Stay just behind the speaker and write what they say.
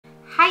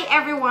Hi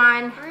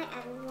everyone. Hi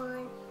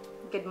everyone.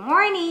 Good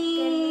morning.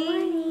 Good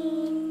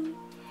morning.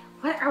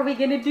 What are we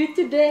gonna do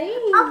today?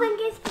 Open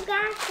this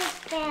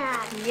plastic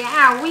bag.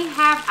 Yeah, we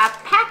have a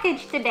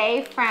package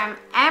today from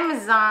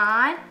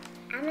Amazon.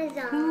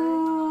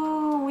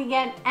 Ooh, we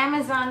get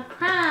Amazon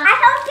Prime. I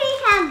hope they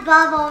have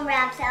bubble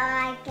wrap so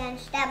I can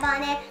step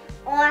on it,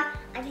 or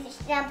I can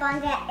step on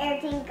that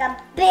everything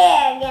got big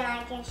and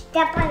I can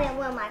step on it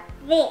with my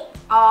feet.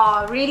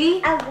 Oh,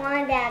 really? I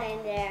want that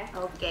in there.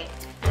 Okay.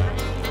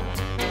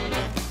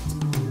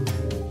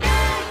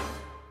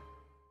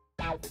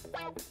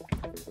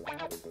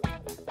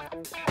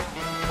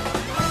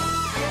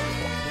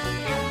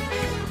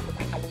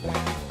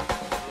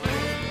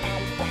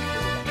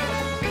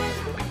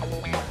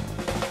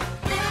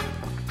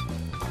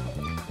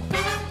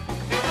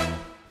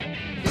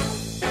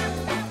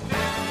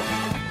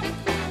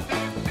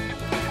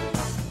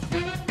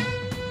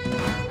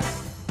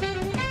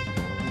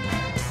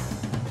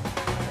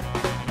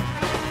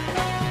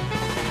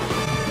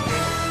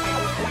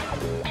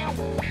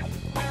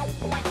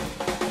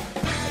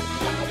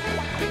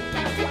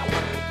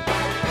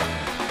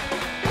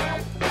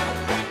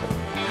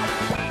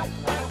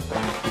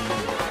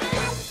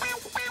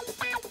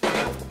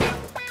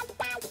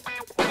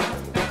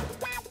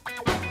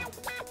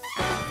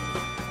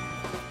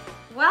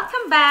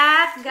 Welcome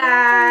back,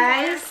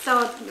 guys.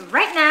 So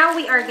right now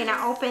we are gonna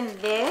open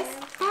this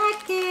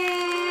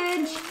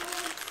package.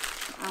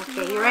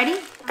 Okay, you ready?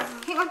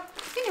 Hang on,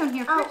 hang on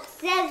here Oh, first.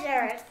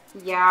 scissors.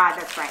 Yeah,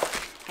 that's right.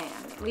 Hang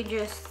on, we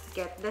just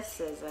get the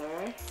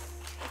scissors.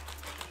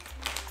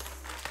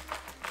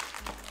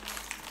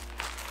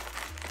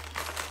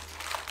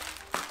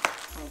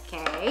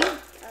 Okay. Okay.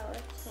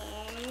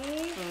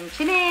 And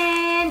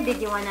chin.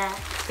 Did you wanna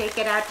take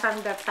it out from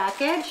the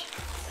package?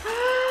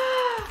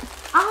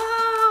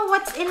 Oh,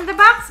 what's in the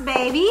box,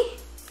 baby?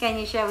 Can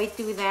you show it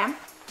to them?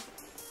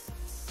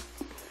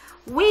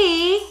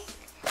 We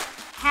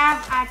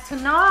have a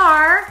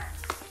TONOR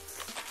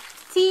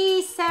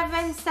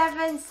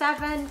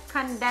TC-777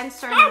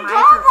 condenser microphone.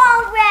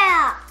 Bubble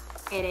wrap.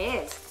 It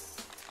is.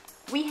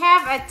 We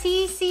have a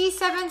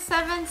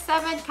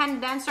TC-777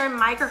 condenser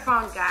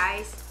microphone,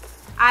 guys.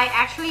 I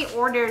actually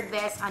ordered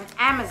this on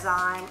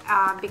Amazon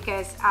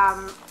because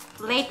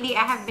lately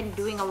I have been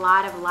doing a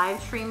lot of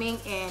live streaming,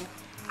 and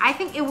I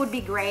think it would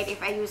be great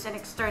if I use an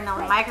external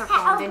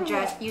microphone than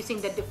just using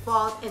the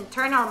default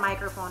internal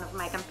microphone of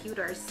my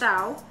computer.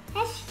 So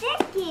It's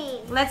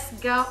sticky. let's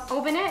go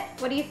open it.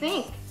 What do you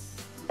think?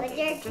 With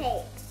your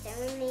tape. Then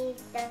we need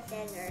the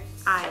scissors.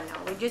 I know,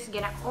 we're just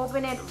gonna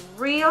open it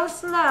real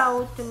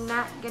slow to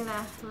not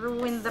gonna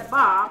ruin the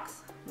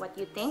box. What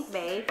you think,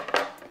 babe?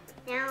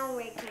 Now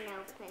we can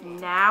open it.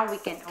 Now we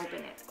can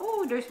open it.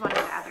 Oh, there's one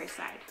on the other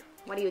side.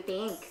 What do you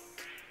think? It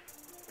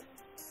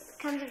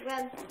comes with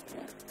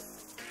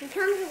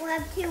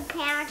two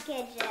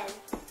packages.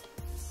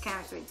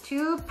 Comes with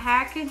two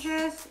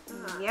packages.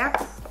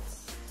 Yep.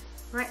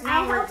 Right I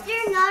now hope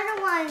there's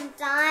another one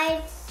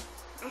inside.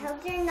 I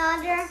hope there's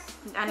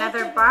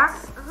another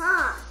box.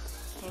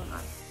 Hang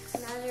on.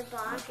 Another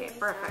box. Okay, inside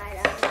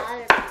perfect.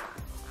 Another box.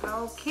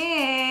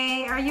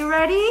 Okay, are you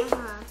ready?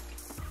 Uh-huh.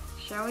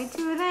 Show it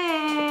to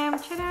them.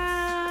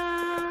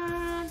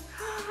 Ta-da!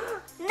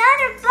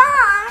 Another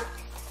box.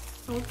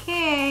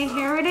 Okay,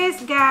 here it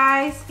is,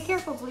 guys. Be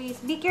careful, please.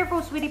 Be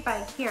careful, sweetie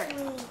pie. Here.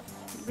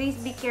 Please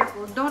be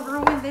careful. Don't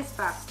ruin this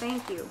box.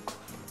 Thank you.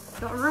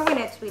 Don't ruin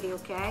it, sweetie,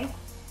 okay?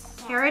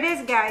 Here it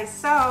is, guys.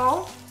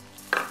 So,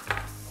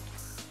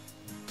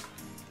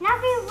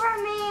 Nothing for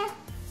me.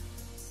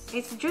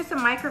 it's just a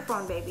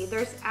microphone, baby.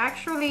 There's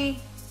actually,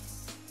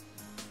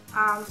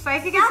 so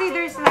as you can see,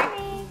 there's like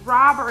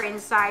rubber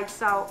inside,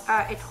 so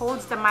it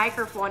holds the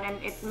microphone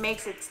and it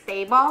makes it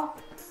stable.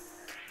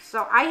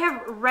 So I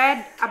have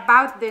read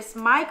about this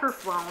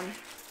microphone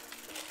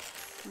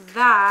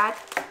that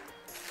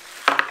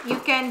you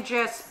can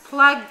just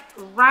plug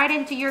right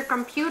into your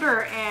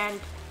computer and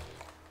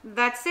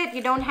that's it.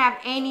 You don't have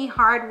any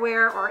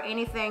hardware or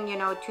anything, you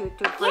know, for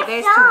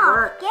this to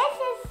work. This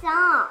is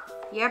soft.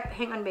 Yep,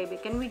 hang on, baby.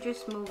 Can we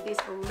just move this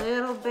a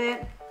little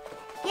bit?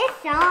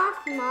 It's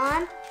soft,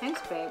 Mom. Thanks,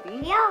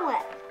 baby. Feel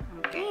it.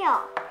 Okay.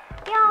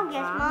 Feel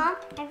this, Mom.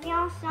 It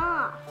feels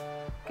soft.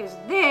 Because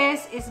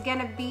this is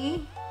gonna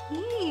be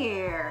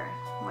here.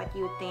 What do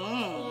you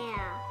think?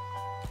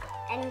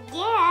 Yeah. And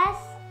guess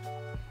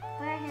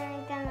where is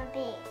it gonna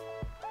be?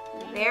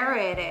 Maybe There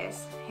it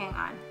is. Hang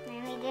on.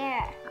 Maybe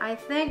there. I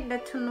think the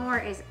TONOR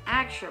is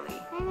actually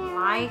Maybe like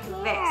right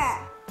this. here.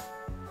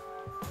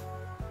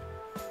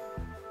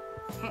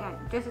 Hang on.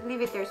 Just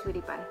leave it there,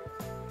 sweetie pie.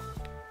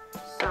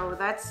 So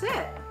that's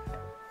it.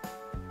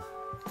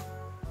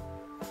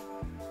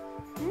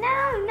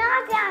 No,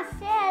 not that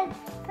said.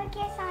 Put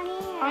this on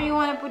here. Oh, you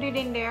want to put it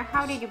in there?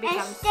 How did you become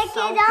And stick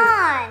so it cute?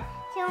 on.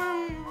 So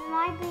it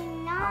might be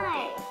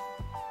nice.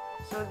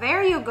 So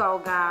there you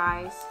go,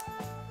 guys.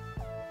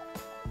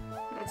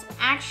 That's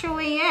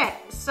actually it.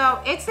 So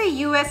it's a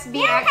USB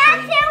You have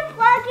actually. to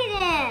plug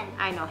it in.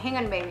 I know. Hang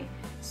on, baby.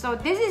 So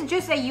this is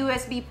just a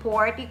USB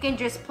port. You can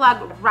just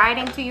plug right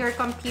into your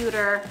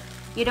computer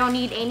You don't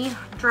need any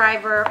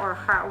driver or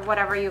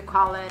whatever you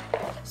call it.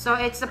 So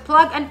it's a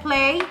plug and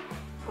play.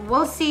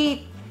 We'll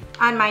see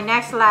on my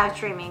next live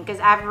streaming because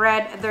I've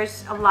read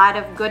there's a lot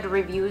of good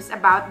reviews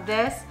about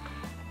this.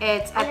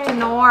 It's a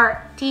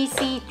TONOR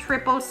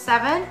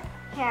TC-777.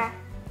 Here.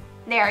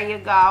 There you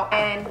go.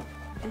 And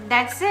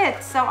that's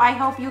it. So I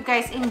hope you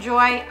guys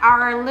enjoy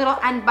our little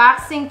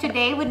unboxing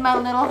today with my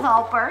little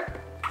helper.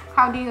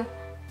 How do you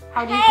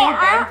feel,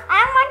 babe?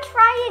 I want to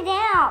try it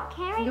out.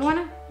 Can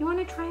You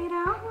wanna try it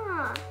out?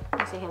 Can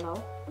you say hello?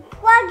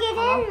 Plug it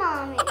in,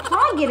 Mommy.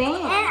 Plug it in.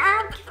 And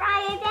I'll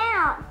try it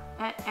out.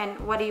 And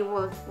what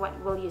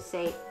will you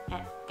say?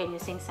 Can you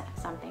sing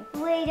something?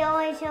 Wait,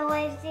 always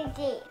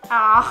sticky.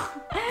 Oh,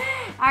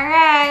 all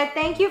right.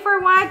 Thank you for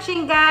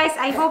watching, guys.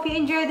 I hope you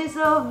enjoyed this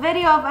little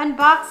video of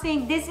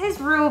unboxing. This is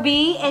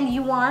Ruby, and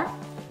you are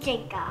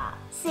Jacob.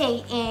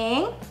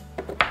 saying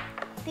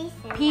Peace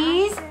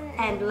peace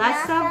and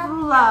lots of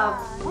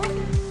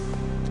love.